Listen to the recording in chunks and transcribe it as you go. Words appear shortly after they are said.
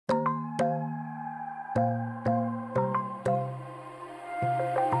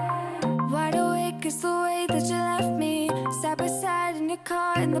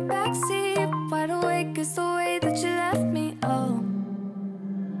car in the backseat, wide awake is the way that you left me. Oh,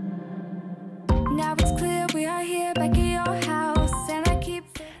 now it's clear we are here back at your house, and I keep.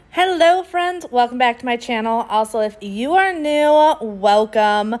 Hello friends, welcome back to my channel. Also, if you are new,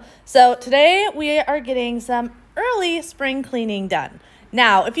 welcome. So today we are getting some early spring cleaning done.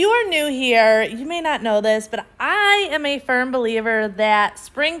 Now, if you are new here, you may not know this, but I am a firm believer that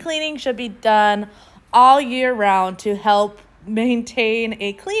spring cleaning should be done all year round to help maintain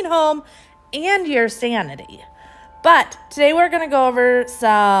a clean home and your sanity. But today we're going to go over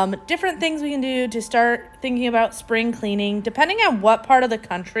some different things we can do to start thinking about spring cleaning. Depending on what part of the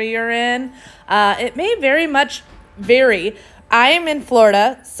country you're in, it may very much vary. I am in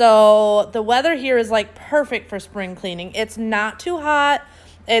Florida, so the weather here is like perfect for spring cleaning. It's not too hot.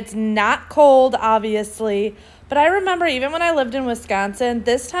 It's not cold, obviously. But I remember even when I lived in Wisconsin,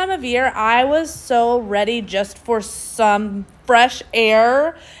 this time of year, I was so ready just for some fresh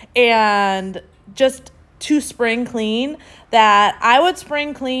air and just to spring clean that I would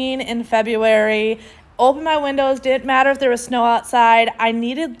spring clean in February, open my windows, didn't matter if there was snow outside. I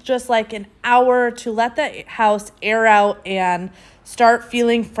needed just like an hour to let the house air out and start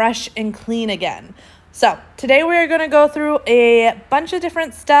feeling fresh and clean again. So today we're going to go through a bunch of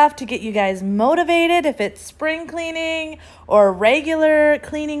different stuff to get you guys motivated, if it's spring cleaning or regular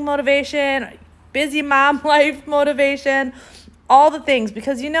cleaning motivation, busy mom life motivation, all the things,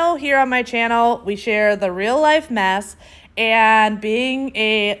 because you know here on my channel we share the real life mess, and being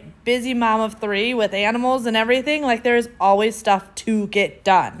a busy mom of 3 with animals and everything, like there's always stuff to get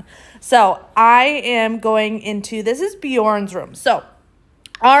done. So I am going into, this is Bjorn's room. So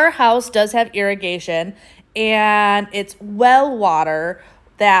our house does have irrigation, and it's well water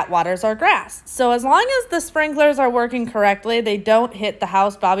that waters our grass. So as long as the sprinklers are working correctly, they don't hit the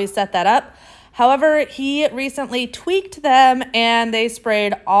house. Bobby set that up. However, he recently tweaked them and they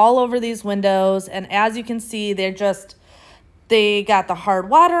sprayed all over these windows. And as you can see, they got the hard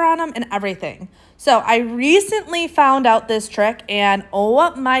water on them and everything. So I recently found out this trick, and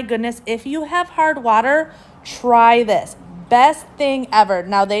oh my goodness, if you have hard water, try this. Best thing ever.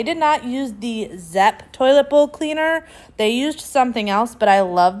 Now, they did not use the Zep toilet bowl cleaner. They used something else, but I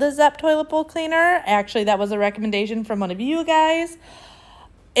love the Zep toilet bowl cleaner. Actually, that was a recommendation from one of you guys.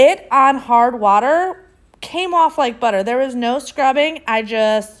 It on hard water came off like butter. There was no scrubbing. I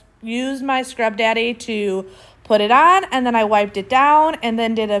just used my Scrub Daddy to put it on, and then I wiped it down and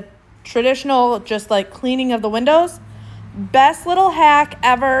then did a traditional just like cleaning of the windows. Best little hack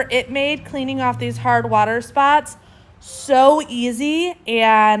ever. It made cleaning off these hard water spots so easy,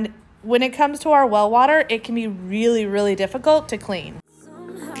 and when it comes to our well water, it can be really, really difficult to clean.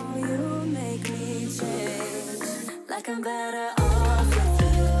 Somehow you make me change, like I'm better off with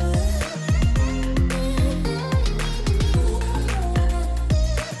you.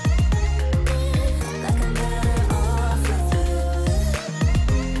 Like I'm better off with you.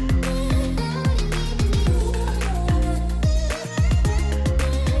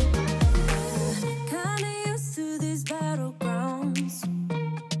 Kinda used to these battlegrounds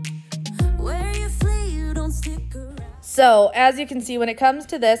where you flee, you don't stick around. So as you can see, when it comes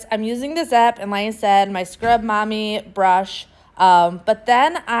to this, I'm using the Zep and like I said, my Scrub Mommy brush. But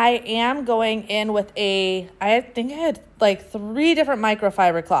then I am going in with I think I had like 3 different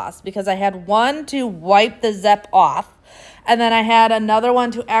microfiber cloths, because I had one to wipe the Zep off. And then I had another one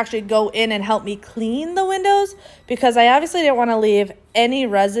to actually go in and help me clean the windows, because I obviously didn't want to leave any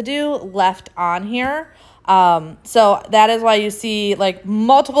residue left on here. So that is why you see like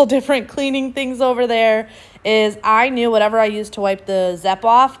multiple different cleaning things over there. Is I knew whatever I used to wipe the Zep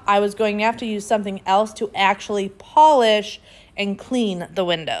off, I was going to have to use something else to actually polish and clean the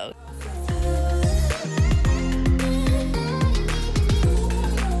windows.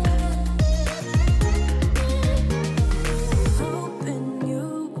 Hoping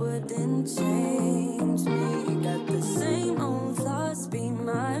you wouldn't change me. Got the same old thoughts, be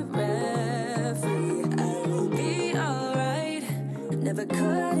my referee. I will be alright. Never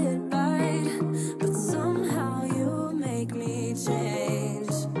cut it right, but somehow you make me change.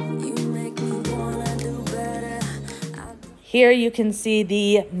 You make me wanna do better. Here you can see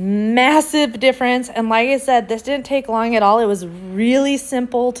the massive difference. And like I said, this didn't take long at all. It was really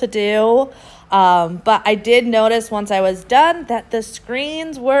simple to do. But I did notice once I was done that the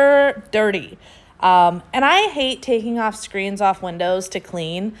screens were dirty. And I hate taking off screens off windows to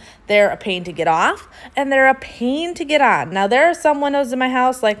clean. They're a pain to get off, and they're a pain to get on. Now, there are some windows in my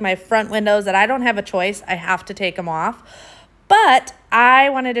house, like my front windows, that I don't have a choice. I have to take them off. But I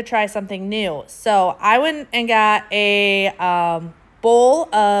wanted to try something new. So I went and got a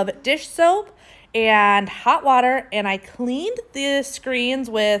bowl of dish soap and hot water, and I cleaned the screens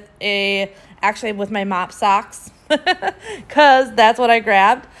with with my mop socks because that's what I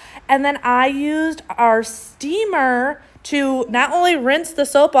grabbed. And then I used our steamer to not only rinse the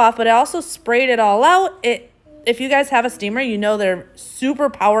soap off, but I also sprayed it all out. If you guys have a steamer, you know they're super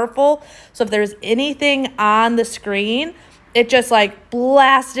powerful. So if there's anything on the screen, it just like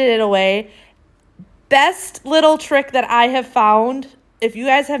blasted it away. Best little trick that I have found, if you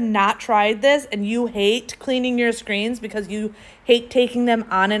guys have not tried this and you hate cleaning your screens because you hate taking them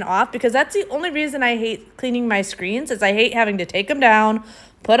on and off, because that's the only reason I hate cleaning my screens, is I hate having to take them down,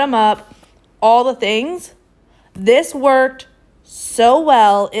 put them up, all the things. This worked so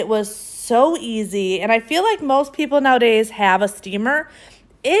well. It was so easy. And I feel like most people nowadays have a steamer.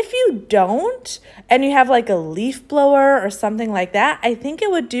 If you don't, and you have like a leaf blower or something like that, I think it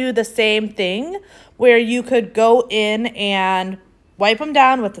would do the same thing, where you could go in and wipe them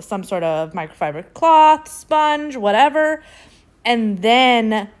down with some sort of microfiber cloth, sponge, whatever, and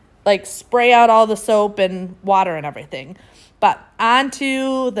then like spray out all the soap and water and everything. But on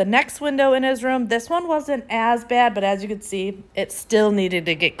to the next window in his room. This one wasn't as bad, but as you can see, it still needed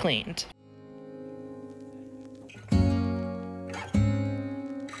to get cleaned.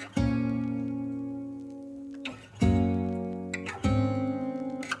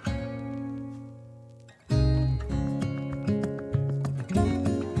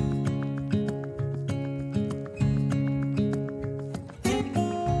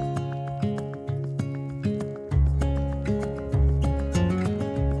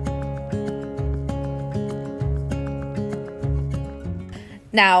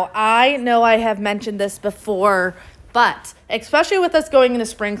 Now, I know I have mentioned this before, but especially with us going into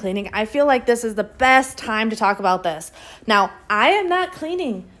spring cleaning, I feel like this is the best time to talk about this. Now, I am not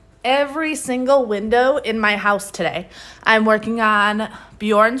cleaning every single window in my house today. I'm working on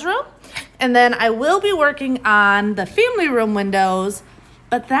Bjorn's room, and then I will be working on the family room windows,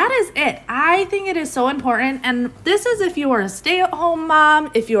 but that is it. I think it is so important, and this is if you are a stay-at-home mom,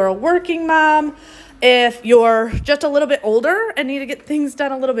 if you're a working mom, if you're just a little bit older and need to get things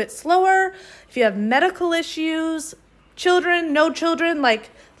done a little bit slower, if you have medical issues, children, no children, like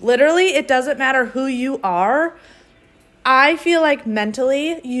literally it doesn't matter who you are. I feel like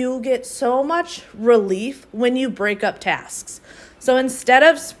mentally you get so much relief when you break up tasks. So instead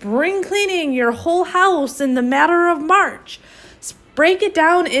of spring cleaning your whole house in the matter of March, break it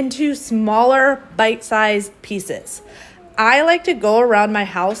down into smaller bite-sized pieces. I like to go around my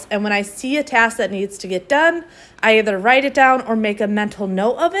house, and when I see a task that needs to get done, I either write it down or make a mental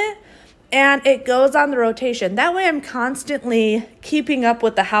note of it, and it goes on the rotation. That way I'm constantly keeping up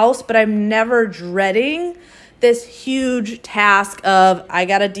with the house, but I'm never dreading this huge task of I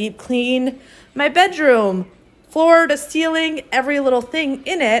gotta deep clean my bedroom, floor to ceiling, every little thing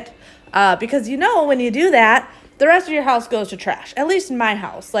in it, because you know when you do that, the rest of your house goes to trash, at least in my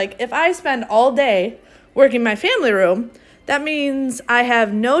house. Like if I spend all day working my family room, that means I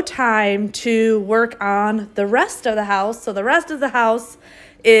have no time to work on the rest of the house. So the rest of the house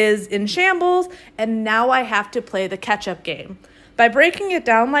is in shambles, and now I have to play the catch-up game. By breaking it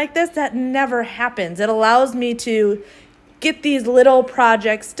down like this, that never happens. It allows me to get these little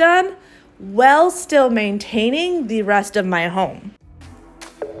projects done while still maintaining the rest of my home.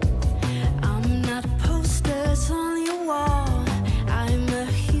 I'm not posters on your wall. I'm a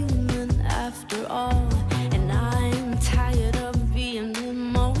human after all.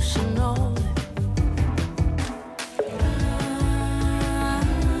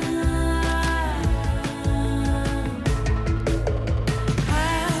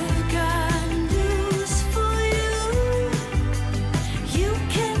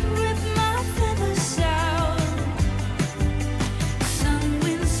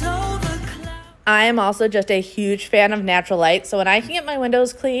 I am also just a huge fan of natural light. So when I can get my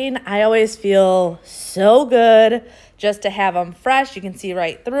windows clean, I always feel so good just to have them fresh. You can see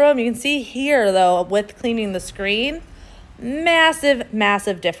right through them. You can see here, though, with cleaning the screen, massive,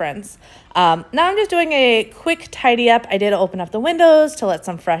 massive difference. Now I'm just doing a quick tidy up. I did open up the windows to let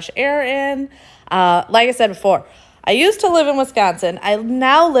some fresh air in. Like I said before, I used to live in Wisconsin. I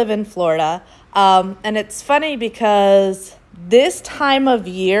now live in Florida. And it's funny because this time of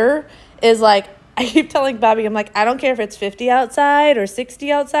year is like, I keep telling Bobby, I'm like, I don't care if it's 50 outside or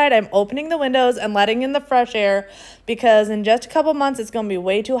 60 outside. I'm opening the windows and letting in the fresh air because in just a couple months, it's going to be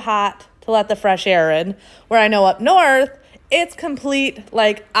way too hot to let the fresh air in. Where I know up north, it's complete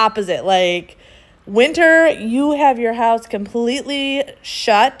like opposite. Like winter, you have your house completely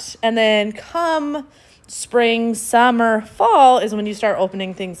shut. And then come spring, summer, fall is when you start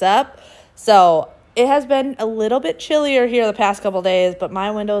opening things up. So it has been a little bit chillier here the past couple days, but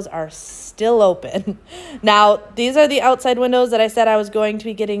my windows are still open. Now, these are the outside windows that I said I was going to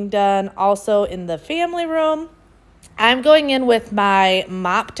be getting done also in the family room. I'm going in with my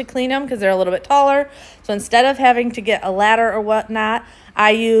mop to clean them because they're a little bit taller. So instead of having to get a ladder or whatnot,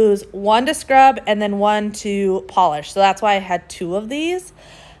 I use one to scrub and then one to polish. So that's why I had two of these.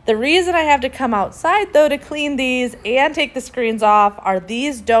 The reason I have to come outside, though, to clean these and take the screens off are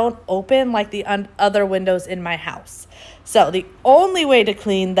these don't open like the other windows in my house. So the only way to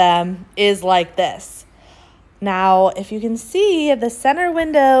clean them is like this. Now, if you can see, the center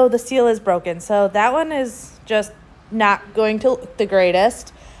window, the seal is broken. So that one is just not going to look the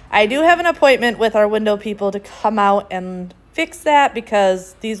greatest. I do have an appointment with our window people to come out and fix that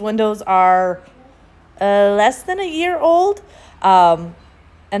because these windows are less than a year old.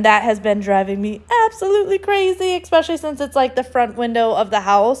 And that has been driving me absolutely crazy, especially since it's like the front window of the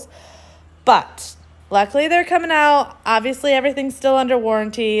house. But luckily they're coming out. Obviously everything's still under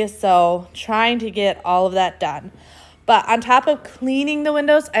warranty, so trying to get all of that done. But on top of cleaning the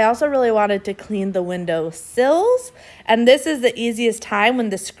windows, I also really wanted to clean the window sills. And this is the easiest time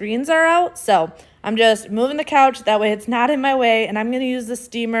when the screens are out. So I'm just moving the couch, that way it's not in my way. And I'm going to use the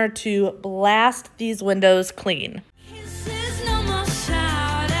steamer to blast these windows clean.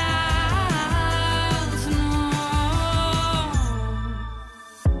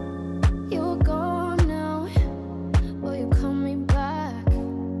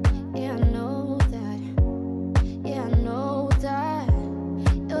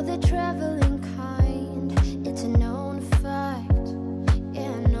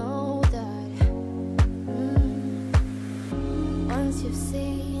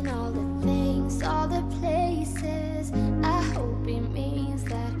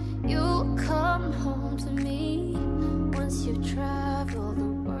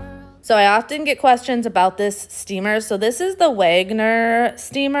 So I often get questions about this steamer. So this is the Wagner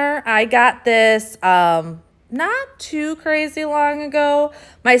steamer. I got this not too crazy long ago.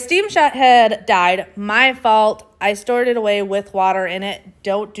 My steam shot had died. My fault. I stored it away with water in it.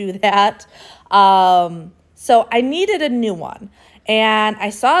 Don't do that. So I needed a new one. And I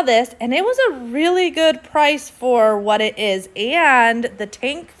saw this, and it was a really good price for what it is. And the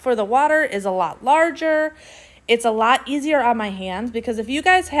tank for the water is a lot larger. It's a lot easier on my hands because if you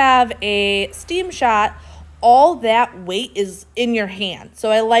guys have a steam shot, all that weight is in your hand.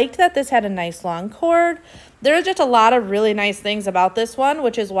 So I liked that this had a nice long cord. There are just a lot of really nice things about this one,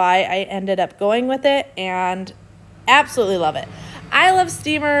 which is why I ended up going with it and absolutely love it. I love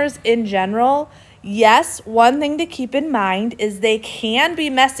steamers in general. Yes, one thing to keep in mind is they can be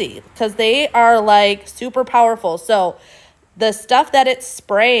messy because they are like super powerful. So the stuff that it's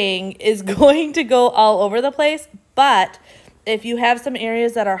spraying is going to go all over the place. But if you have some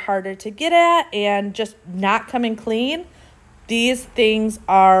areas that are harder to get at and just not coming clean, these things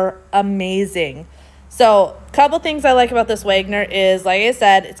are amazing. So a couple things I like about this Wagner is, like I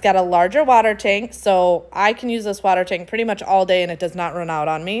said, it's got a larger water tank. So I can use this water tank pretty much all day and it does not run out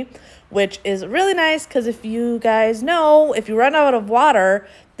on me, which is really nice because if you guys know, if you run out of water,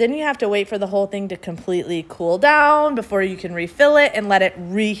 then you have to wait for the whole thing to completely cool down before you can refill it and let it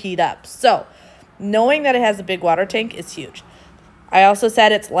reheat up. So knowing that it has a big water tank is huge. I also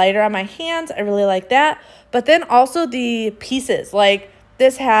said it's lighter on my hands. I really like that. But then also the pieces, like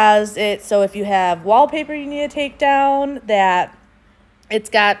this has it. So if you have wallpaper you need to take down, that it's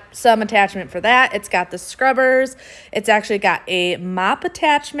got some attachment for that. It's got the scrubbers. It's actually got a mop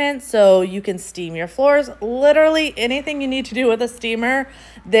attachment so you can steam your floors. Literally anything you need to do with a steamer,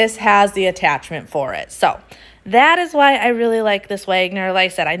 this has the attachment for it. So that is why I really like this Wagner.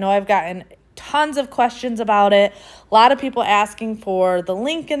 Like I said, I know I've gotten tons of questions about it. A lot of people asking for the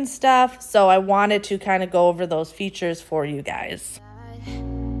link and stuff. So I wanted to kind of go over those features for you guys.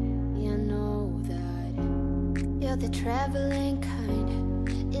 You know that you're the traveling kind.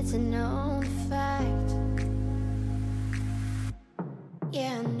 It's a known fact.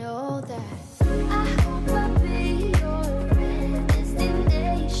 Yeah, I know that. I hope I'll be your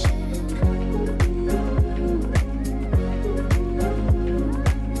destination.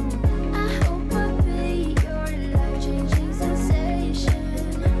 I hope I'll be your life-changing sensation.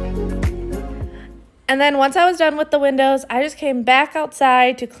 And then once I was done with the windows, I just came back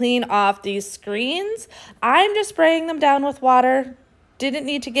outside to clean off these screens. I'm just spraying them down with water. Didn't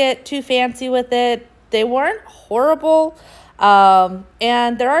need to get too fancy with it. They weren't horrible.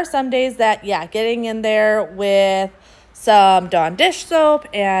 And there are some days that, yeah, getting in there with some Dawn dish soap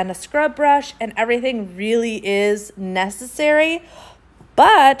and a scrub brush and everything really is necessary.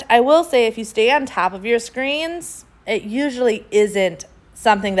 But I will say if you stay on top of your screens, it usually isn't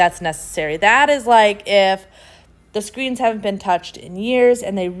something that's necessary. That is like if the screens haven't been touched in years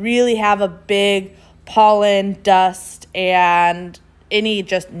and they really have a big pollen, dust, and any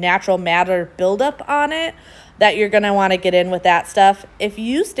just natural matter buildup on it, that you're going to want to get in with that stuff. If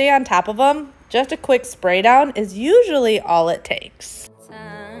you stay on top of them, just a quick spray down is usually all it takes.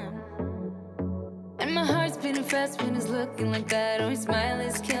 And my heart's beating fast when it's looking like that. Oh, his smile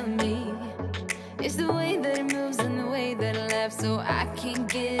is killing me. It's the way that it moves and the way that it laughs, so I can't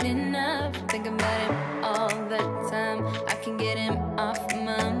get enough. Think about him all the time. I can get him off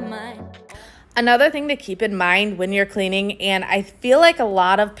my mind. Another thing to keep in mind when you're cleaning, and I feel like a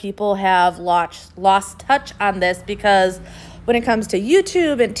lot of people have lost touch on this, because when it comes to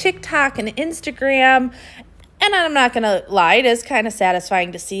YouTube and TikTok and Instagram, and I'm not going to lie, it is kind of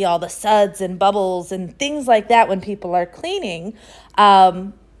satisfying to see all the suds and bubbles and things like that when people are cleaning.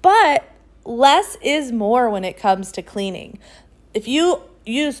 But less is more when it comes to cleaning. If you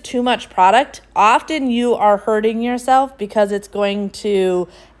use too much product, often you are hurting yourself, because it's going to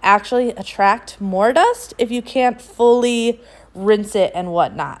actually attract more dust if you can't fully rinse it and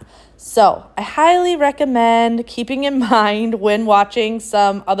whatnot. So I highly recommend keeping in mind when watching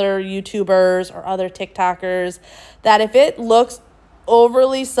some other YouTubers or other TikTokers that if it looks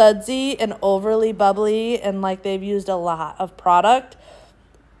overly sudsy and overly bubbly and like they've used a lot of product,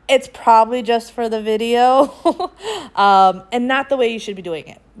 it's probably just for the video and not the way you should be doing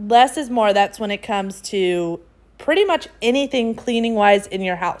it. Less is more. That's when it comes to pretty much anything cleaning wise in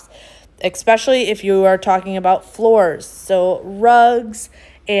your house, especially if you are talking about floors. So rugs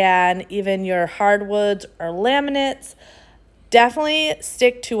and even your hardwoods or laminates. Definitely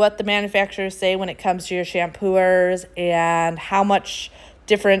stick to what the manufacturers say when it comes to your shampooers and how much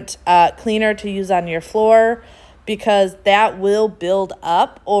different cleaner to use on your floor, because that will build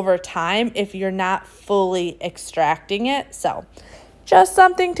up over time if you're not fully extracting it. So just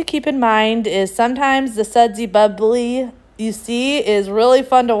something to keep in mind is sometimes the sudsy bubbly you see is really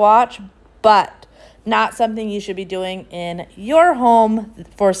fun to watch, but not something you should be doing in your home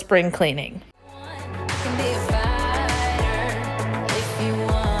for spring cleaning.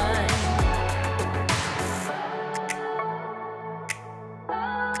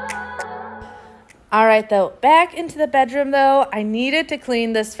 All right, though, back into the bedroom, though. I needed to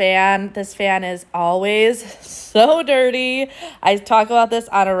clean this fan. This fan is always so dirty. I talk about this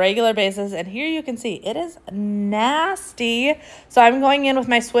on a regular basis, and here you can see it is nasty. So I'm going in with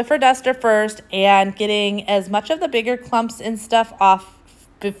my Swiffer duster first and getting as much of the bigger clumps and stuff off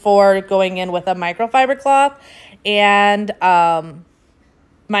before going in with a microfiber cloth and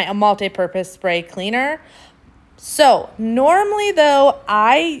my multi-purpose spray cleaner. So normally, though,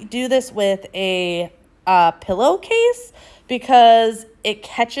 I do this with a pillowcase because it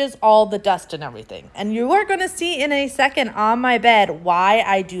catches all the dust and everything. And you are going to see in a second on my bed why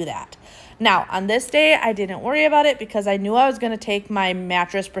I do that. Now, on this day, I didn't worry about it because I knew I was going to take my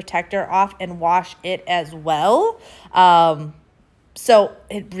mattress protector off and wash it as well. So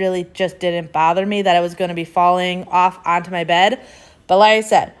it really just didn't bother me that I was going to be falling off onto my bed. But like I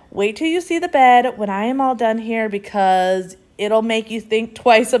said, wait till you see the bed when I am all done here, because it'll make you think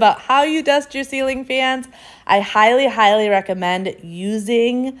twice about how you dust your ceiling fans. I highly, highly recommend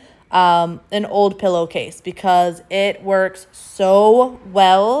using an old pillowcase because it works so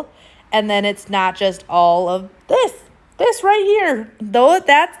well. And then it's not just all of this right here. Though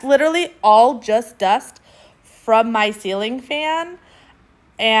that's literally all just dust from my ceiling fan.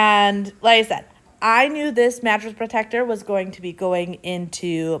 And like I said, I knew this mattress protector was going to be going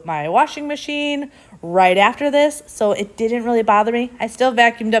into my washing machine right after this, so it didn't really bother me. I still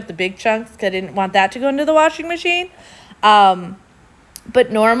vacuumed up the big chunks because I didn't want that to go into the washing machine. But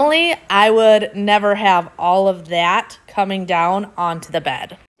normally, I would never have all of that coming down onto the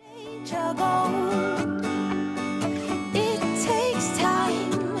bed. It takes time,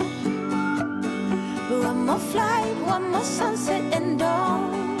 but one more flight, one more sunset and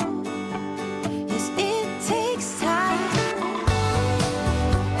dawn. It takes time,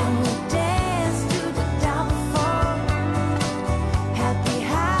 and we dance to the downfall. Happy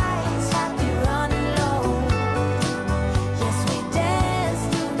highs, happy running low. Yes, we dance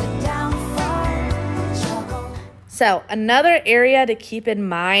to the downfall. So another area to keep in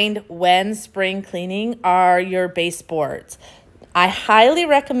mind when spring cleaning are your baseboards. I highly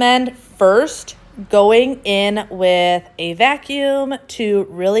recommend first going in with a vacuum to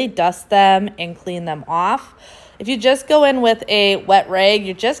really dust them and clean them off. If you just go in with a wet rag,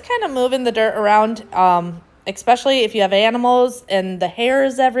 you're just kind of moving the dirt around, especially if you have animals and the hair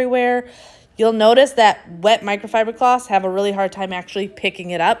is everywhere. You'll notice that wet microfiber cloths have a really hard time actually picking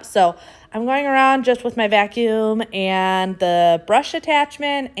it up. So I'm going around just with my vacuum and the brush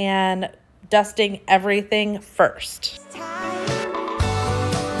attachment and dusting everything first.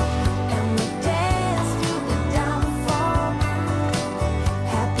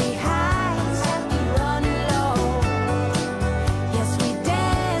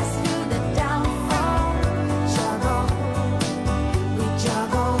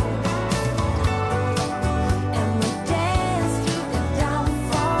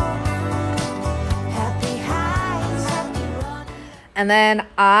 And then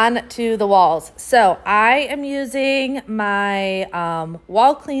on to the walls. So I am using my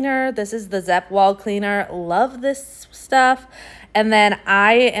wall cleaner. This is the Zepp wall cleaner. Love this stuff. And then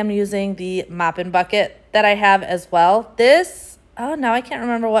I am using the mopping bucket that I have as well. This, oh, now I can't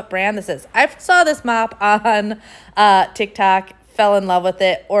remember what brand this is. I saw this mop on TikTok, fell in love with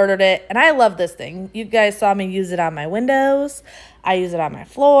it, ordered it, and I love this thing. You guys saw me use it on my windows. I use it on my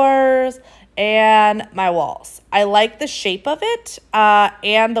floors and my walls. I like the shape of it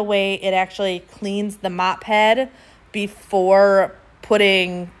and the way it actually cleans the mop head before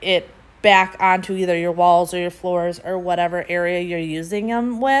putting it back onto either your walls or your floors or whatever area you're using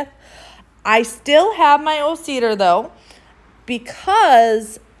them with. I still have my O-Cedar though,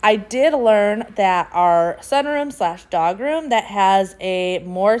 because I did learn that our sunroom / dog room that has a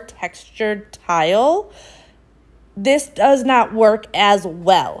more textured tile, this does not work as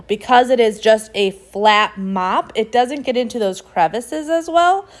well because it is just a flat mop. It doesn't get into those crevices as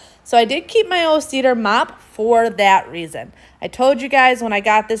well. So I did keep my O-Cedar mop for that reason. I told you guys when I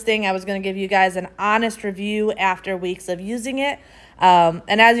got this thing, I was going to give you guys an honest review after weeks of using it. And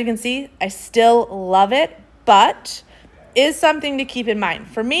as you can see, I still love it, but is something to keep in mind.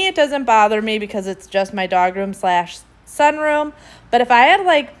 For me, it doesn't bother me because it's just my dog room / sunroom. But if I had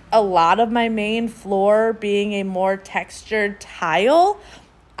like a lot of my main floor being a more textured tile,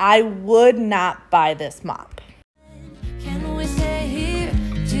 I would not buy this mop. Can we stay here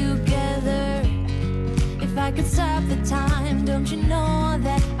together? If I could stop the time, don't you know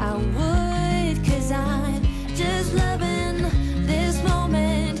that I would? 'Cause I'm just loving this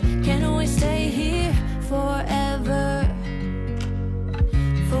moment. Can we stay here forever?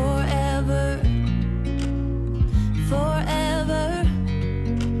 Forever. Forever.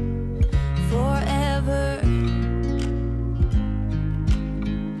 Forever.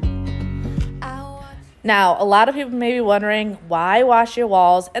 Now, a lot of people may be wondering why wash your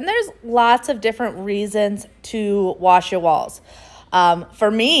walls, and there's lots of different reasons to wash your walls.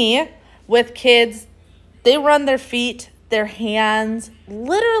 For me, with kids, they run their feet, their hands,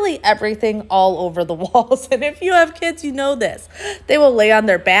 literally everything all over the walls. And if you have kids, you know this. They will lay on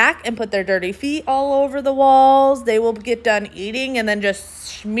their back and put their dirty feet all over the walls. They will get done eating and then just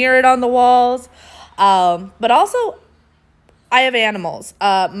smear it on the walls. But also, I have animals.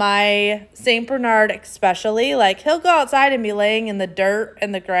 My St. Bernard especially, like he'll go outside and be laying in the dirt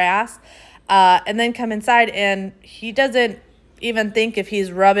and the grass and then come inside and he doesn't even think if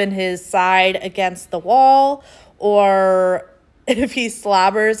he's rubbing his side against the wall or if he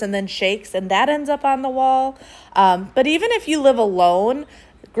slobbers and then shakes and that ends up on the wall. But even if you live alone,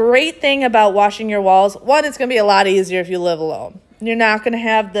 great thing about washing your walls, one, it's going to be a lot easier if you live alone. You're not going to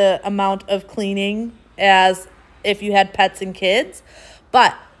have the amount of cleaning as if you had pets and kids.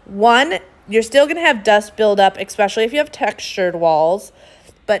 But one, you're still going to have dust build up, especially if you have textured walls.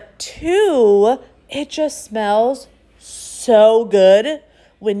 But two, it just smells so good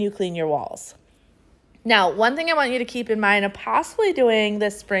when you clean your walls. Now, one thing I want you to keep in mind of possibly doing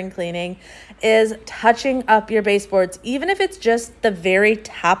this spring cleaning is touching up your baseboards, even if it's just the very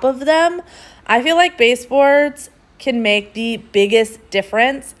top of them. I feel like baseboards can make the biggest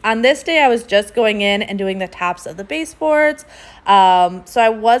difference. On this day, I was just going in and doing the tops of the baseboards. So I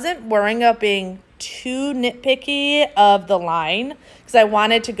wasn't worrying about being too nitpicky of the line because I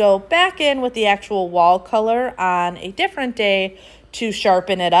wanted to go back in with the actual wall color on a different day to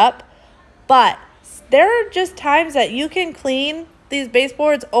sharpen it up. But there are just times that you can clean these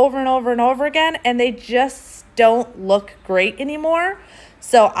baseboards over and over and over again and they just don't look great anymore.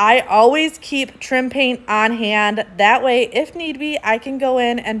 So I always keep trim paint on hand. That way, if need be, I can go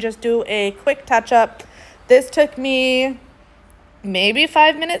in and just do a quick touch up. This took me maybe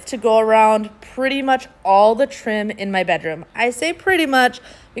 5 minutes to go around pretty much all the trim in my bedroom. I say pretty much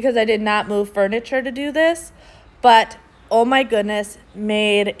because I did not move furniture to do this, but oh my goodness,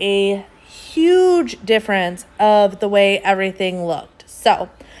 made a huge difference of the way everything looked. So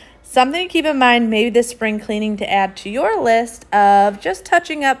something to keep in mind, maybe this spring cleaning to add to your list of just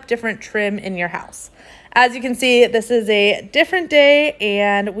touching up different trim in your house. As you can see, this is a different day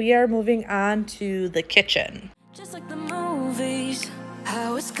and we are moving on to the kitchen. Just like the movies, I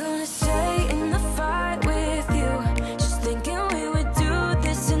was gonna stay in the fight with you, just thinking we would do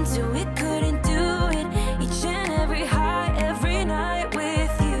this until we couldn't do it. Each and every high, every night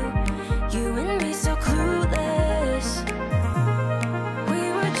with you, you and me so clueless.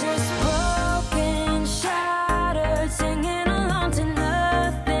 We were just broken, shattered, singing along to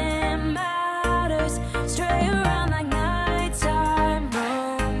nothing matters. Stray around like nighttime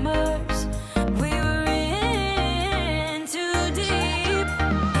rumors. We were in too deep.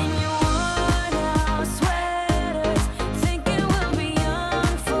 In your worn-out sweaters, thinking we'll be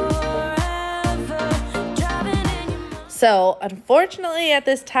young forever. Driving in your So unfortunately at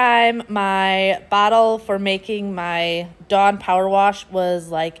this time, my bottle for making my Dawn Power Wash was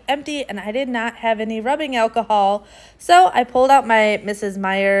like empty and I did not have any rubbing alcohol. So I pulled out my Mrs.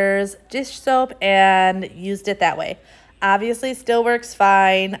 Meyer's dish soap and used it that way. Obviously still works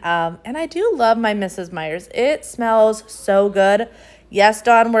fine. And I do love my Mrs. Meyer's. It smells so good. Yes,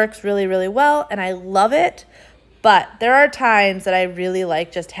 Dawn works really, really well and I love it. But there are times that I really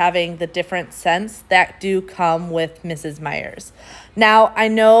like just having the different scents that do come with Mrs. Meyer's. Now, I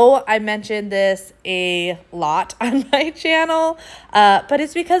know I mentioned this a lot on my channel, but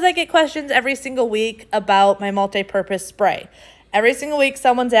it's because I get questions every single week about my multi-purpose spray. Every single week,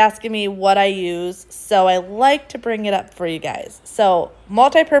 someone's asking me what I use, so I like to bring it up for you guys. So,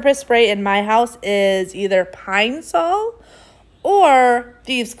 multi-purpose spray in my house is either Pine Sol or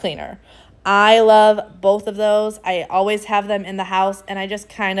Thieves Cleaner. I love both of those. I always have them in the house, and I just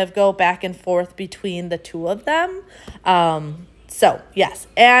kind of go back and forth between the two of them. So, yes.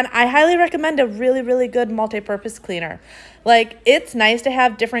 And I highly recommend a really, really good multi-purpose cleaner. Like, it's nice to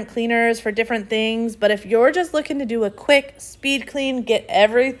have different cleaners for different things, but if you're just looking to do a quick speed clean, get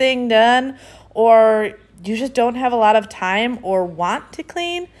everything done, or you just don't have a lot of time or want to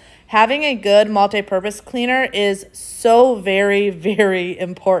clean, having a good multi-purpose cleaner is so very, very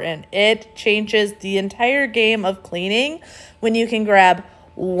important. It changes the entire game of cleaning when you can grab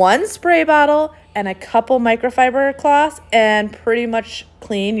one spray bottle and a couple microfiber cloths and pretty much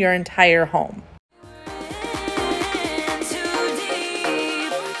clean your entire home.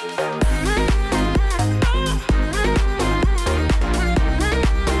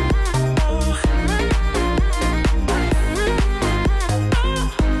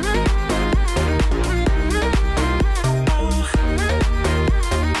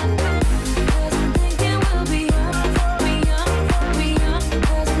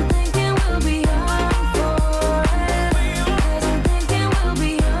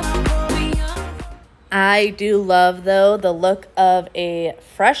 I do love, though, the look of a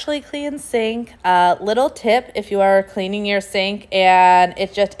freshly cleaned sink. Little tip, if you are cleaning your sink and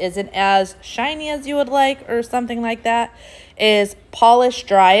it just isn't as shiny as you would like or something like that, is polish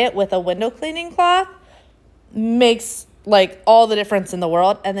dry it with a window cleaning cloth. Makes like all the difference in the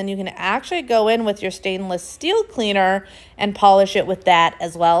world. And then you can actually go in with your stainless steel cleaner and polish it with that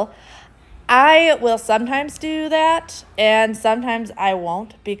as well. I will sometimes do that and sometimes I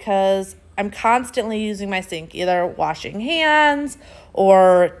won't because I'm constantly using my sink, either washing hands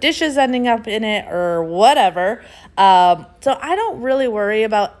or dishes ending up in it or whatever. So I don't really worry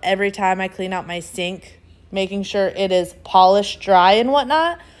about every time I clean out my sink, making sure it is polished dry and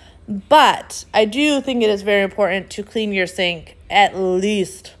whatnot. But I do think it is very important to clean your sink at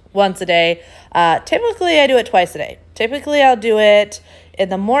least once a day. Typically, I do it twice a day. Typically, I'll do it in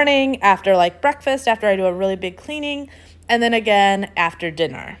the morning after like breakfast, after I do a really big cleaning, and then again after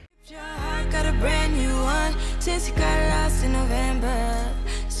dinner. got a brand new one since you got lost in November.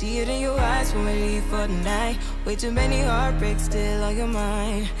 See it in your eyes when we leave for the night. Way too many heartbreaks still on your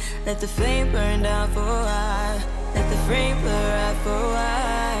mind. Let the flame burn down for a while. Let the flame blur out for a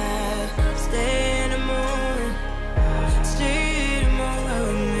while. Stay in the moment. Stay in the moment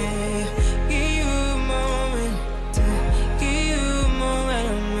with me. Give you a moment. Give you a moment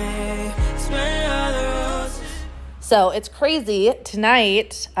with me. Smell all the roses. So it's crazy.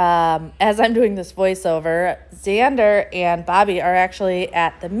 Tonight, as I'm doing this voiceover, Xander and Bobby are actually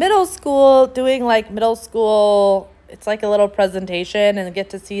at the middle school doing like middle school. It's like a little presentation and get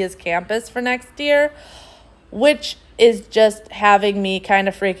to see his campus for next year, which is just having me kind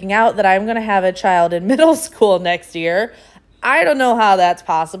of freaking out that I'm going to have a child in middle school next year. I don't know how that's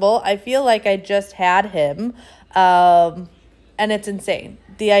possible. I feel like I just had him, and it's insane.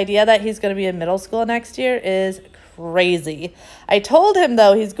 The idea that he's going to be in middle school next year is crazy. I told him,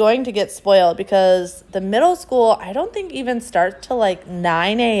 though, he's going to get spoiled because the middle school, I don't think even starts till like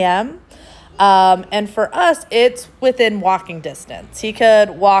 9 a.m., and for us, it's within walking distance. He could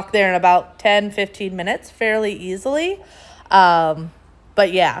walk there in about 10, 15 minutes fairly easily.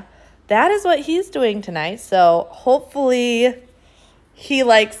 But yeah, that is what he's doing tonight. So hopefully he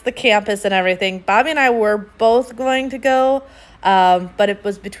likes the campus and everything. Bobby and I were both going to go, but it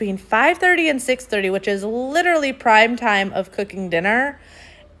was between 5:30 and 6:30, which is literally prime time of cooking dinner.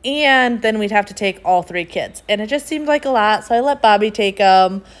 And then we'd have to take all 3 kids. And it just seemed like a lot, so I let Bobby take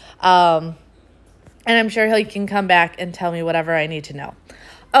them. And I'm sure he can come back and tell me whatever I need to know.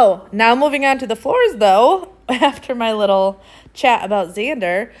 Oh, now moving on to the floors, though, after my little chat about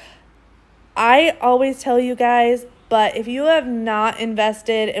Xander, I always tell you guys, but if you have not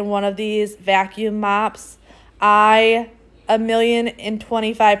invested in one of these vacuum mops, I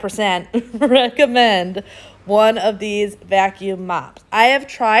 1,025% recommend one of these vacuum mops. I have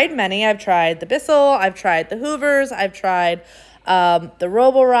tried many. I've tried the Bissell, I've tried the Hoovers, I've tried the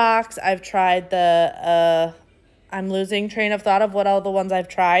Roborocks, I've tried the, I'm losing train of thought of what all the ones I've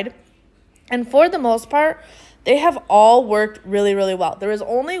tried. And for the most part, they have all worked really, really well. There was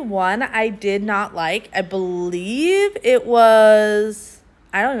only one I did not like. I believe it was,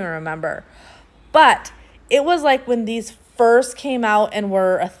 I don't even remember. But it was like when these first came out and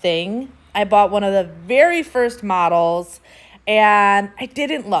were a thing. I bought one of the very first models, and I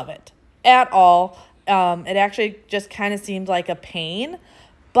didn't love it at all. It actually just kind of seemed like a pain.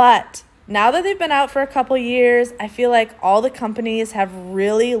 But now that they've been out for a couple years, I feel like all the companies have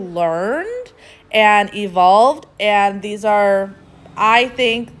really learned and evolved, and these are, I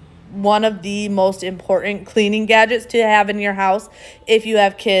think, one of the most important cleaning gadgets to have in your house if you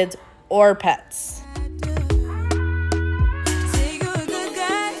have kids or pets.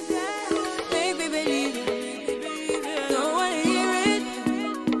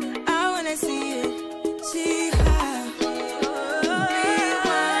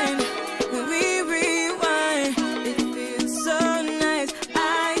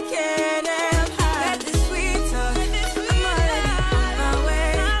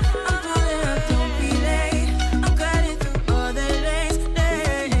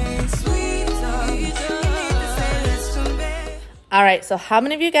 All right, so how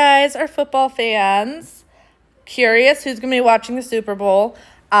many of you guys are football fans? Curious who's going to be watching the Super Bowl.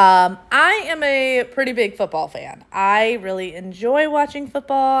 I am a pretty big football fan. I really enjoy watching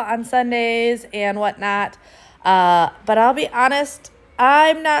football on Sundays and whatnot. But I'll be honest,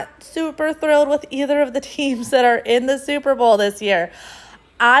 I'm not super thrilled with either of the teams that are in the Super Bowl this year.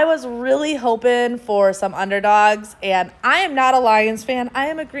 I was really hoping for some underdogs, and I am not a Lions fan. I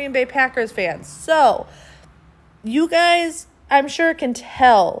am a Green Bay Packers fan. So you guys, I'm sure, can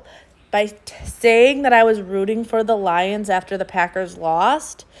tell by saying that I was rooting for the Lions after the Packers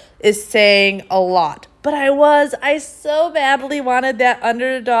lost is saying a lot. But I so badly wanted that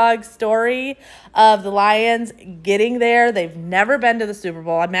underdog story of the Lions getting there. They've never been to the Super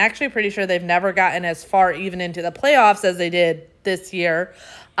Bowl. I'm actually pretty sure they've never gotten as far even into the playoffs as they did this year.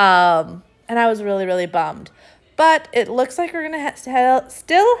 And I was really, really bummed. But it looks like we're going to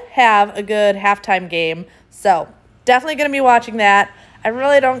still have a good halftime game. So definitely going to be watching that. I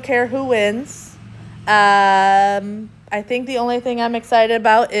really don't care who wins. I think the only thing I'm excited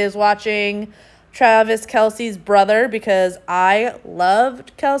about is watching Travis Kelce's brother, because I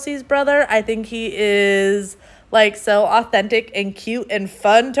loved Kelce's brother. I think he is like so authentic and cute and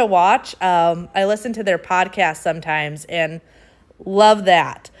fun to watch. I listen to their podcast sometimes and love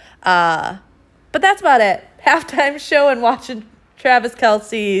that. But that's about it. Halftime show and watching Travis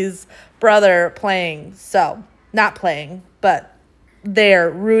Kelce's brother playing. So, not playing, but they're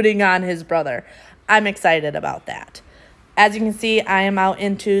rooting on his brother. I'm excited about that. As you can see, I am out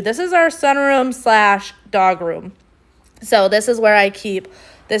into, this is our sunroom / dog room. So this is where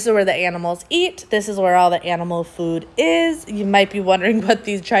this is where the animals eat. This is where all the animal food is. You might be wondering what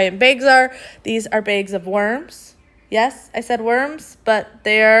these giant bags are. These are bags of worms. Yes, I said worms, but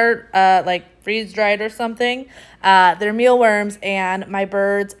they're like freeze-dried or something. They're mealworms, and my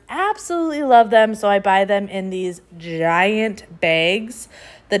birds absolutely love them, so I buy them in these giant bags.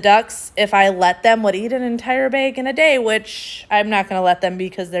 The ducks, if I let them, would eat an entire bag in a day, which I'm not going to let them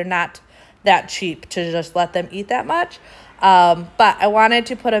because they're not that cheap to just let them eat that much. But I wanted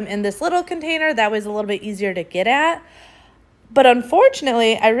to put them in this little container. That was a little bit easier to get at. But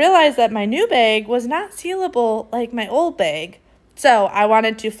unfortunately, I realized that my new bag was not sealable like my old bag. So I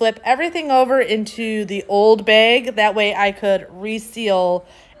wanted to flip everything over into the old bag. That way I could reseal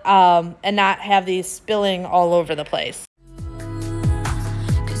and not have these spilling all over the place.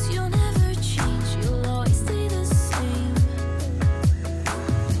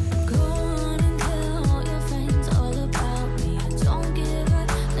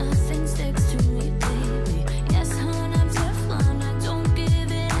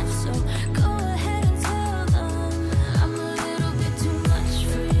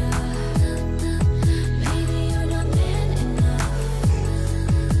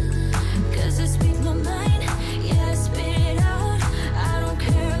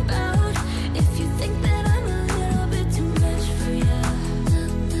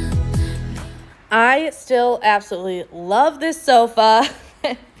 I still absolutely love this sofa.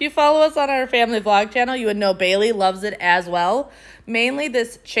 If you follow us on our family vlog channel, you would know Bailey loves it as well. Mainly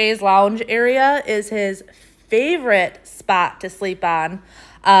this chaise lounge area is his favorite spot to sleep on.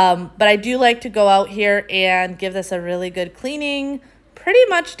 But I do like to go out here and give this a really good cleaning pretty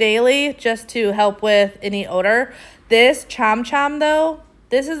much daily just to help with any odor. This Chom Chom though,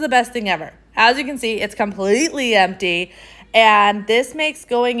 this is the best thing ever. As you can see, it's completely empty. And this makes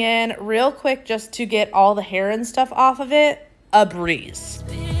going in real quick just to get all the hair and stuff off of it a breeze.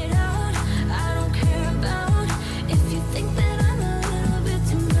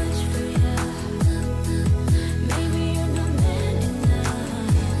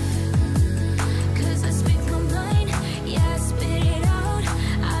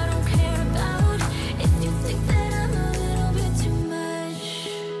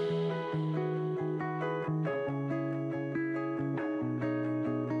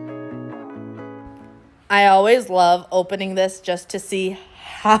 I always love opening this just to see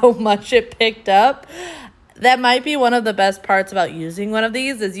how much it picked up. That might be one of the best parts about using one of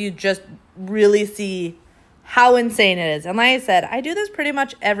these is you just really see how insane it is. And like I said, I do this pretty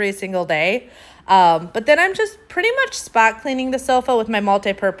much every single day. But then I'm just pretty much spot cleaning the sofa with my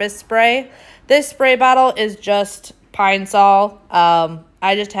multi-purpose spray. This spray bottle is just Pine Sol.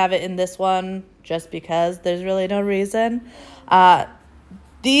 I just have it in this one just because there's really no reason.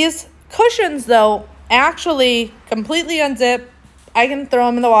 These cushions though, actually completely unzip. I can throw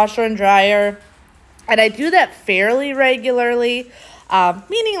them in the washer and dryer, and I do that fairly regularly,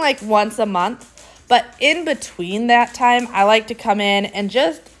 meaning like once a month. But in between that time, I like to come in and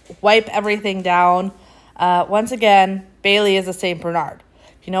just wipe everything down. Once again, Bailey is a St. Bernard.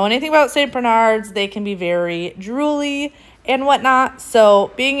 If you know anything about St. Bernards, they can be very drooly and whatnot.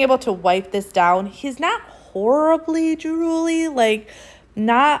 So being able to wipe this down, he's not horribly drooly, like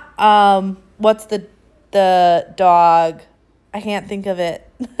not what's the dog, I can't think of it.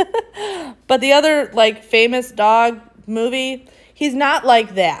 But the other like famous dog movie, he's not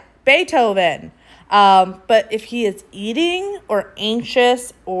like that. Beethoven. But if he is eating or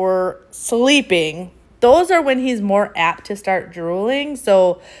anxious or sleeping, those are when he's more apt to start drooling.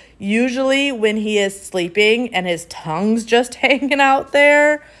 So usually when he is sleeping and his tongue's just hanging out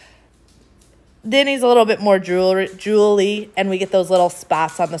there, then he's a little bit more drooly, and we get those little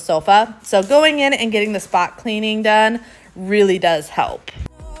spots on the sofa. So going in and getting the spot cleaning done really does help.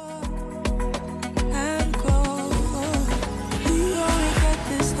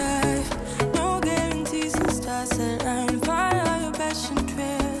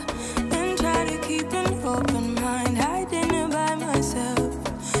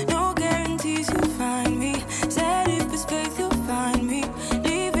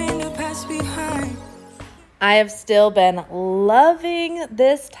 I have still been loving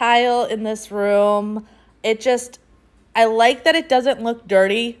this tile in this room. I like that it doesn't look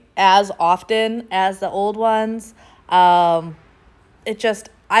dirty as often as the old ones. I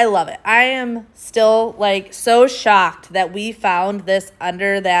love it. I am still like so shocked that we found this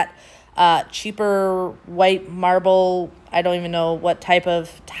under that cheaper white marble. I don't even know what type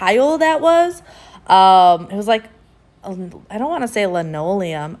of tile that was. It was like, I don't want to say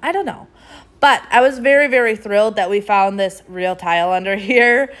linoleum. I don't know. But I was very, very thrilled that we found this real tile under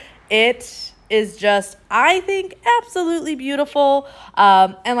here. It is just, I think, absolutely beautiful.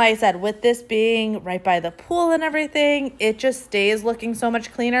 And like I said, with this being right by the pool and everything, it just stays looking so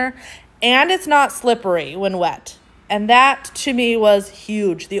much cleaner. And it's not slippery when wet. And that, to me, was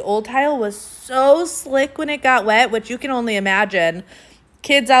huge. The old tile was so slick when it got wet, which you can only imagine.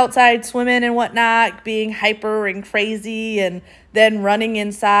 Kids outside swimming and whatnot, being hyper and crazy, and then running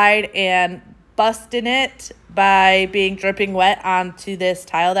inside and busting it by being dripping wet onto this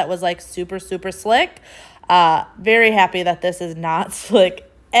tile that was like super, super slick. Very happy that this is not slick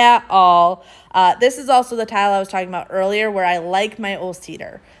at all. This is also the tile I was talking about earlier where I like my old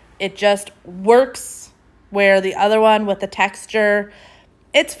cedar. It just works where the other one with the texture,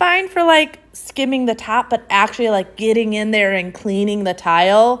 it's fine for like skimming the top, but actually like getting in there and cleaning the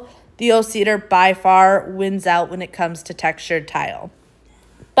tile, the old cedar by far wins out when it comes to textured tile.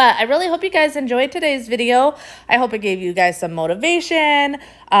 But I really hope you guys enjoyed today's video. I hope it gave you guys some motivation.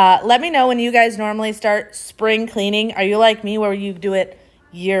 Let me know when you guys normally start spring cleaning. Are you like me where you do it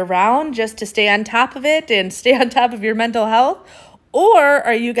year round just to stay on top of it and stay on top of your mental health? Or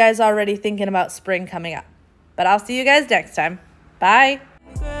are you guys already thinking about spring coming up? But I'll see you guys next time. Bye.